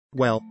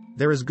Well,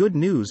 there is good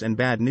news and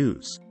bad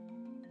news.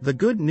 The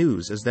good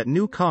news is that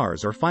new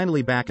cars are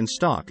finally back in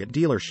stock at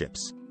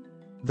dealerships.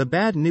 The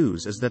bad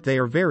news is that they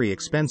are very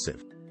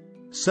expensive.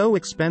 So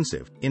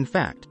expensive, in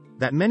fact,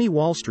 that many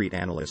Wall Street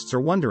analysts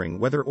are wondering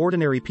whether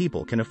ordinary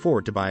people can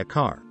afford to buy a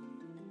car.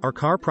 Are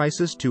car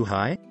prices too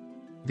high?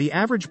 The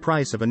average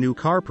price of a new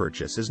car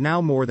purchase is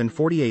now more than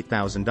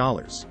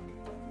 $48,000.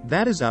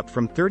 That is up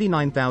from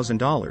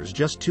 $39,000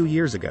 just 2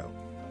 years ago.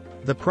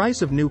 The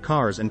price of new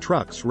cars and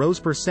trucks rose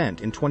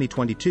percent in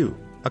 2022,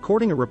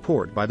 according to a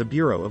report by the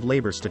Bureau of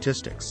Labor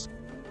Statistics.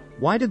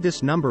 Why did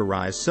this number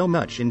rise so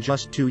much in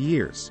just 2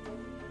 years?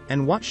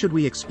 And what should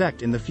we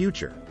expect in the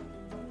future?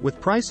 With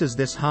prices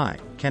this high,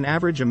 can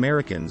average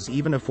Americans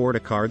even afford a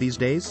car these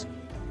days?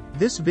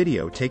 This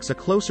video takes a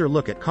closer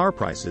look at car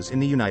prices in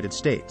the United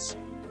States.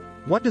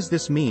 What does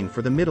this mean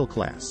for the middle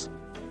class?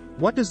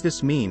 What does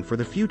this mean for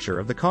the future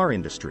of the car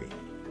industry?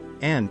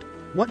 And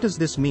what does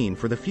this mean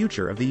for the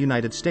future of the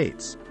United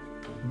States?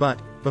 But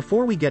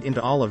before we get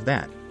into all of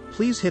that,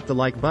 please hit the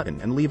like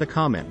button and leave a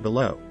comment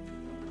below.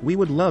 We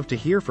would love to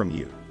hear from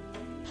you.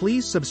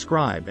 Please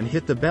subscribe and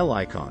hit the bell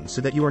icon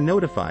so that you are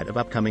notified of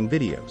upcoming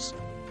videos.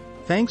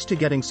 Thanks to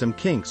getting some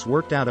kinks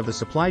worked out of the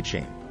supply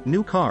chain,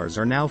 new cars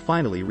are now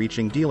finally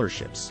reaching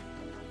dealerships.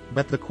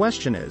 But the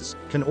question is,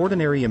 can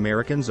ordinary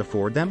Americans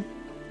afford them?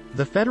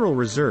 The Federal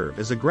Reserve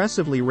is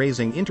aggressively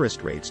raising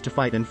interest rates to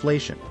fight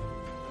inflation.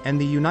 And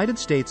the United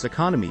States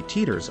economy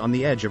teeters on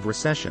the edge of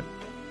recession.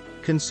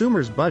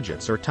 Consumers'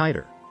 budgets are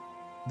tighter.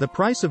 The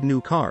price of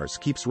new cars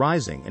keeps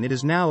rising, and it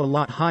is now a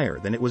lot higher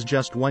than it was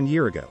just 1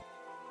 year ago.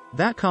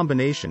 That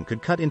combination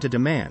could cut into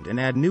demand and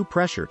add new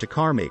pressure to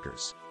car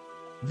makers.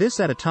 This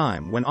at a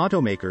time when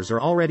automakers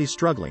are already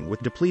struggling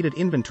with depleted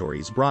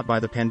inventories brought by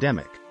the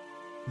pandemic.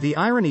 The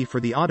irony for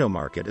the auto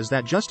market is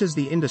that just as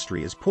the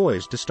industry is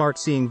poised to start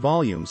seeing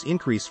volumes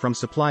increase from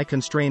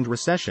supply-constrained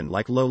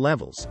recession-like low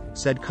levels,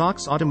 said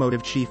Cox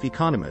Automotive chief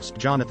economist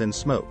Jonathan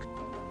Smoke.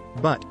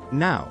 But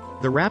now,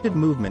 the rapid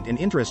movement in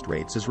interest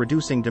rates is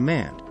reducing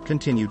demand,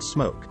 continued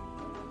Smoke.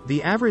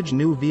 The average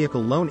new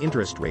vehicle loan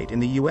interest rate in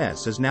the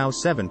U.S. is now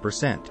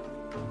 7%.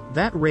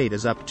 That rate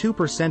is up 2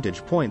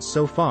 percentage points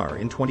so far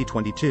in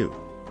 2022.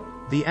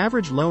 The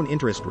average loan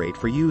interest rate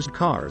for used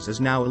cars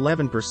is now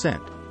 11%,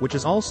 which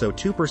is also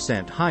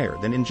 2% higher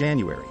than in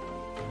January.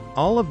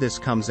 All of this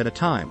comes at a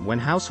time when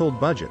household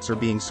budgets are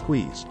being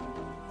squeezed.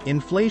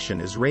 Inflation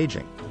is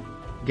raging.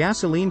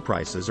 Gasoline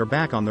prices are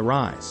back on the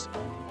rise.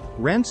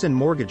 Rents and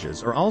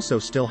mortgages are also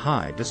still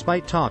high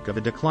despite talk of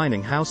a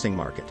declining housing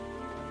market.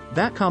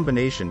 That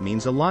combination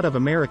means a lot of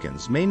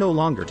Americans may no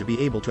longer to be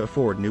able to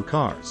afford new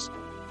cars.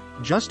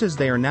 Just as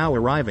they are now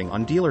arriving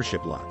on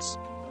dealership lots.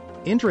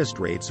 Interest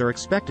rates are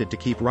expected to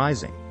keep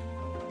rising.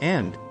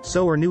 And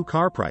so are new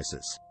car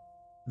prices.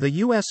 The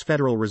U.S.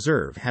 Federal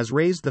Reserve has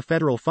raised the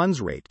federal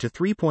funds rate to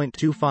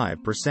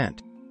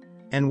 3.25%.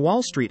 And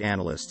Wall Street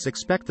analysts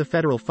expect the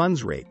federal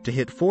funds rate to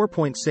hit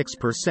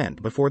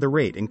 4.6% before the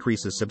rate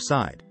increases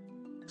subside.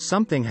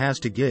 Something has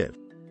to give.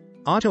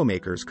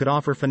 Automakers could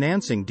offer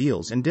financing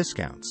deals and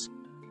discounts.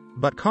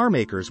 But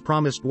carmakers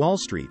promised Wall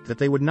Street that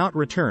they would not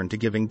return to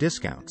giving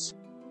discounts.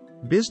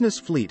 Business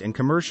fleet and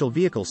commercial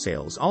vehicle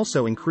sales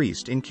also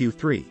increased in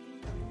Q3.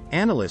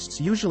 Analysts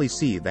usually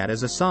see that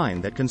as a sign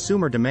that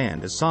consumer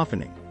demand is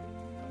softening.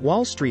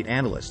 Wall Street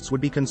analysts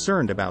would be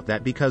concerned about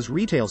that because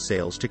retail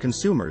sales to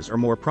consumers are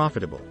more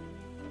profitable.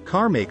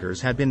 Car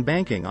makers had been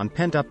banking on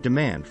pent-up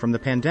demand from the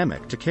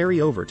pandemic to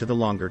carry over to the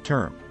longer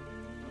term.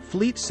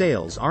 Fleet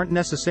sales aren't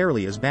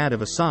necessarily as bad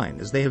of a sign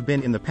as they have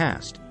been in the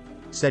past,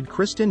 said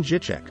Kristen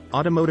Jichek,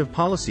 automotive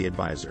policy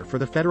advisor for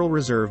the Federal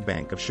Reserve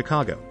Bank of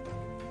Chicago.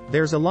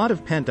 There's a lot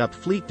of pent-up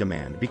fleet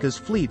demand because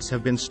fleets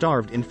have been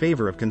starved in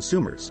favor of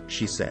consumers,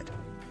 she said.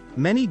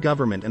 Many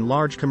government and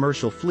large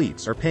commercial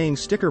fleets are paying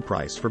sticker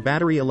price for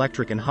battery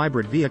electric and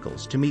hybrid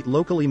vehicles to meet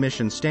local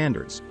emission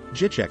standards,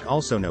 Jichek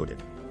also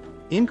noted.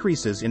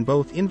 Increases in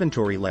both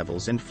inventory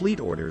levels and fleet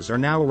orders are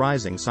now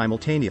rising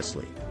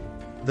simultaneously.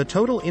 The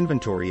total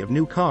inventory of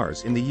new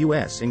cars in the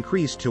U.S.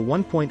 increased to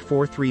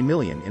 1.43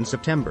 million in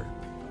September.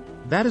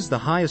 That is the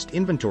highest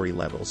inventory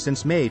level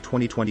since May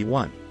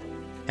 2021.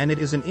 And it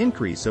is an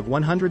increase of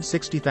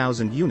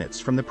 160,000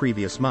 units from the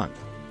previous month.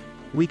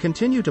 We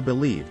continue to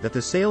believe that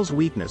the sales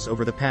weakness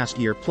over the past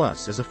year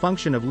plus is a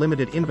function of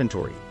limited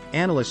inventory,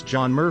 analyst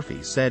John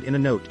Murphy said in a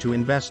note to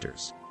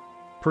investors.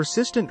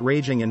 Persistent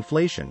raging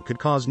inflation could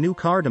cause new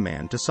car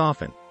demand to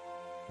soften.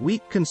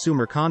 Weak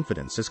consumer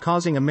confidence is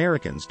causing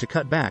Americans to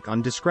cut back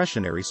on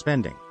discretionary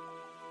spending.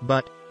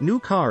 But new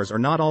cars are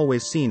not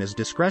always seen as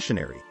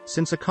discretionary,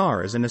 since a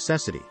car is a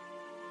necessity.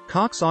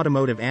 Cox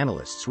Automotive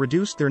analysts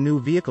reduced their new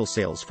vehicle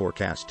sales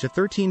forecast to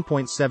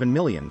 13.7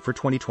 million for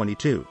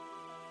 2022.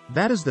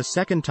 That is the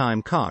second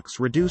time Cox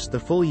reduced the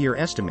full-year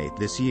estimate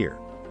this year.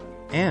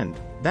 And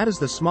that is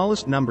the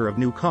smallest number of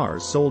new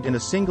cars sold in a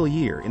single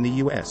year in the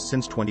U.S.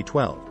 since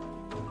 2012.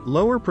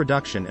 Lower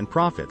production and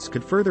profits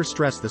could further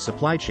stress the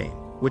supply chain,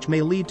 which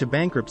may lead to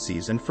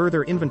bankruptcies and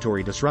further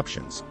inventory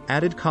disruptions,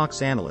 added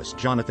Cox analyst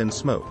Jonathan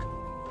Smoke.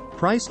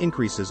 price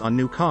increases on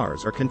new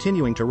cars are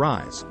continuing to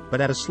rise, but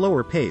at a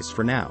slower pace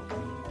for now.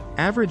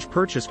 Average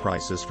purchase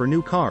prices for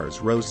new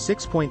cars rose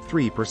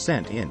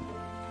 6.3% in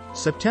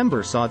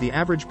September, saw the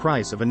average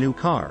price of a new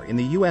car in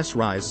the U.S.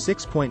 rise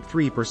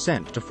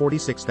 6.3% to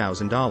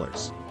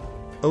 $46,000.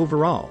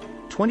 Overall,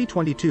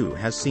 2022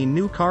 has seen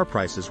new car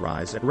prices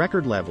rise at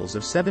record levels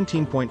of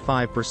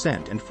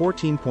 17.5% and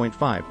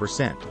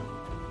 14.5%.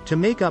 To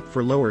make up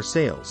for lower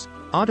sales,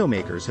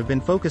 automakers have been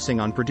focusing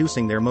on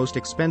producing their most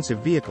expensive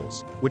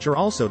vehicles, which are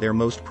also their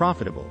most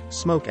profitable,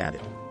 Smoke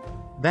added.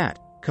 That,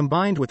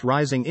 combined with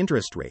rising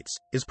interest rates,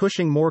 is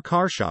pushing more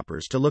car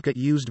shoppers to look at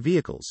used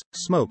vehicles,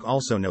 Smoke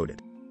also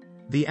noted.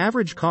 The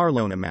average car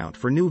loan amount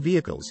for new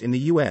vehicles in the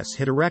U.S.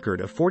 hit a record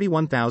of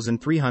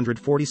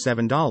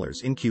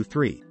 $41,347 in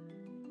Q3.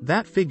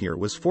 That figure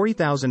was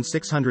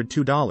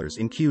 $40,602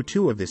 in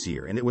Q2 of this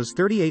year, and it was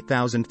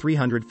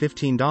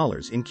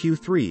 $38,315 in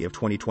Q3 of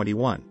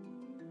 2021.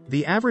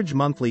 The average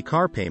monthly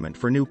car payment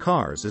for new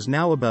cars is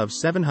now above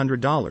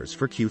 $700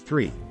 for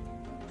Q3.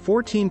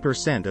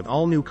 14% of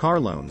all new car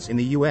loans in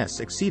the U.S.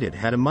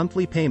 had a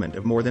monthly payment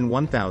of more than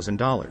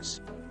 $1,000.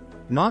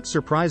 Not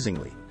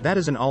surprisingly, that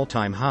is an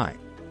all-time high.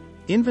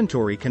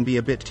 Inventory can be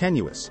a bit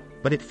tenuous,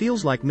 but it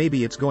feels like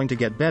maybe it's going to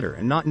get better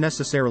and not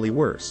necessarily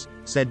worse,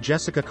 said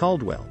Jessica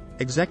Caldwell,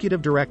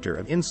 Executive Director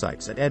of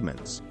Insights at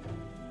Edmunds.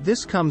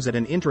 This comes at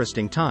an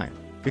interesting time,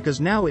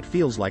 because now it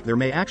feels like there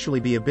may actually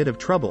be a bit of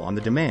trouble on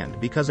the demand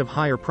because of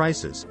higher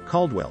prices,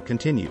 Caldwell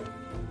continued.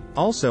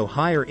 Also,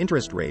 higher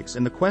interest rates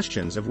and the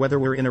questions of whether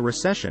we're in a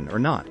recession or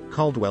not,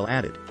 Caldwell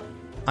added.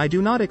 I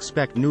do not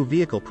expect new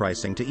vehicle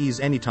pricing to ease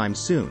anytime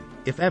soon,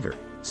 if ever,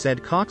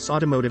 said Cox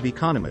automotive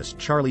economist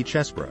Charlie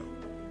Chesbrough.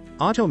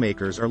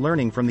 Automakers are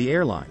learning from the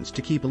airlines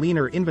to keep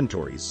leaner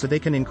inventories so they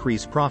can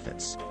increase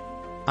profits.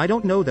 I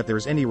don't know that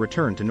there's any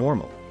return to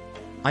normal.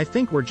 I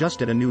think we're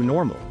just at a new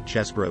normal,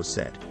 Chesbrough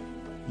said.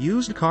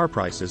 Used car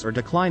prices are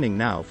declining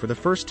now for the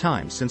first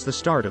time since the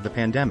start of the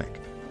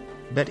pandemic.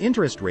 But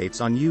interest rates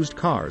on used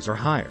cars are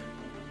higher.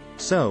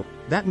 So,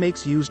 that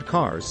makes used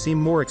cars seem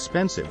more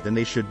expensive than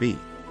they should be.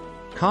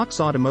 Cox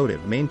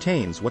Automotive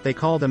maintains what they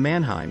call the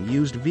Manheim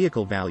Used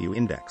Vehicle Value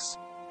Index.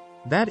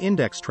 That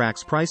index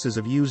tracks prices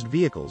of used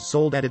vehicles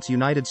sold at its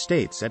United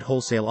States at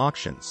wholesale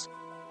auctions.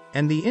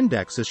 And the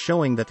index is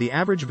showing that the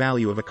average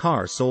value of a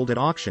car sold at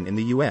auction in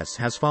the U.S.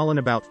 has fallen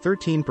about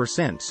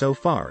 13% so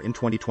far in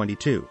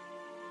 2022.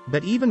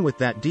 But even with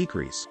that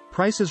decrease,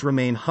 prices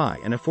remain high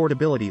and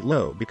affordability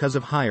low because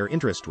of higher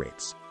interest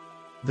rates.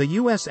 The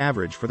U.S.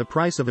 average for the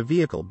price of a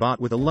vehicle bought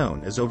with a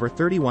loan is over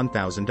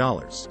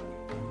 $31,000.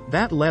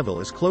 That level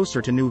is closer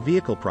to new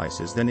vehicle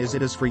prices than it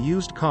is for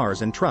used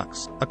cars and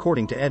trucks,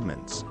 according to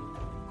Edmunds.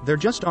 There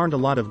just aren't a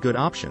lot of good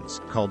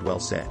options, Caldwell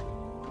said.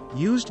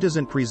 Used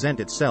doesn't present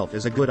itself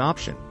as a good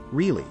option,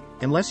 really,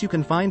 unless you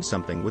can find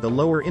something with a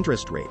lower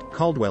interest rate,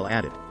 Caldwell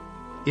added.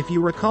 If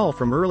you recall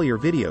from earlier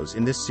videos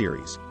in this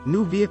series,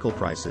 new vehicle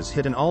prices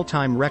hit an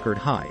all-time record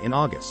high in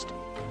August.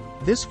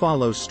 This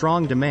follows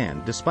strong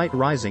demand despite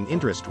rising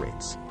interest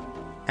rates.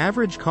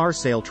 Average car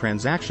sale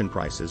transaction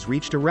prices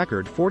reached a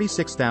record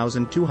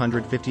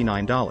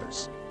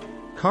 $46,259.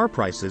 Car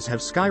prices have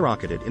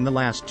skyrocketed in the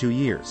last 2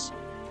 years.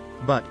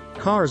 But,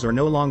 cars are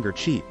no longer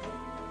cheap.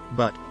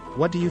 But,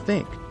 what do you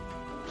think?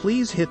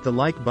 Please hit the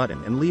like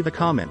button and leave a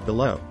comment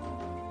below.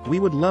 We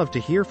would love to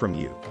hear from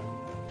you.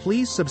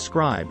 Please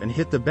subscribe and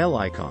hit the bell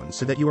icon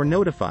so that you are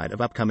notified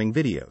of upcoming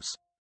videos.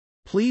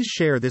 Please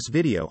share this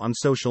video on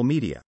social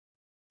media.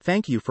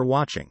 Thank you for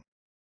watching.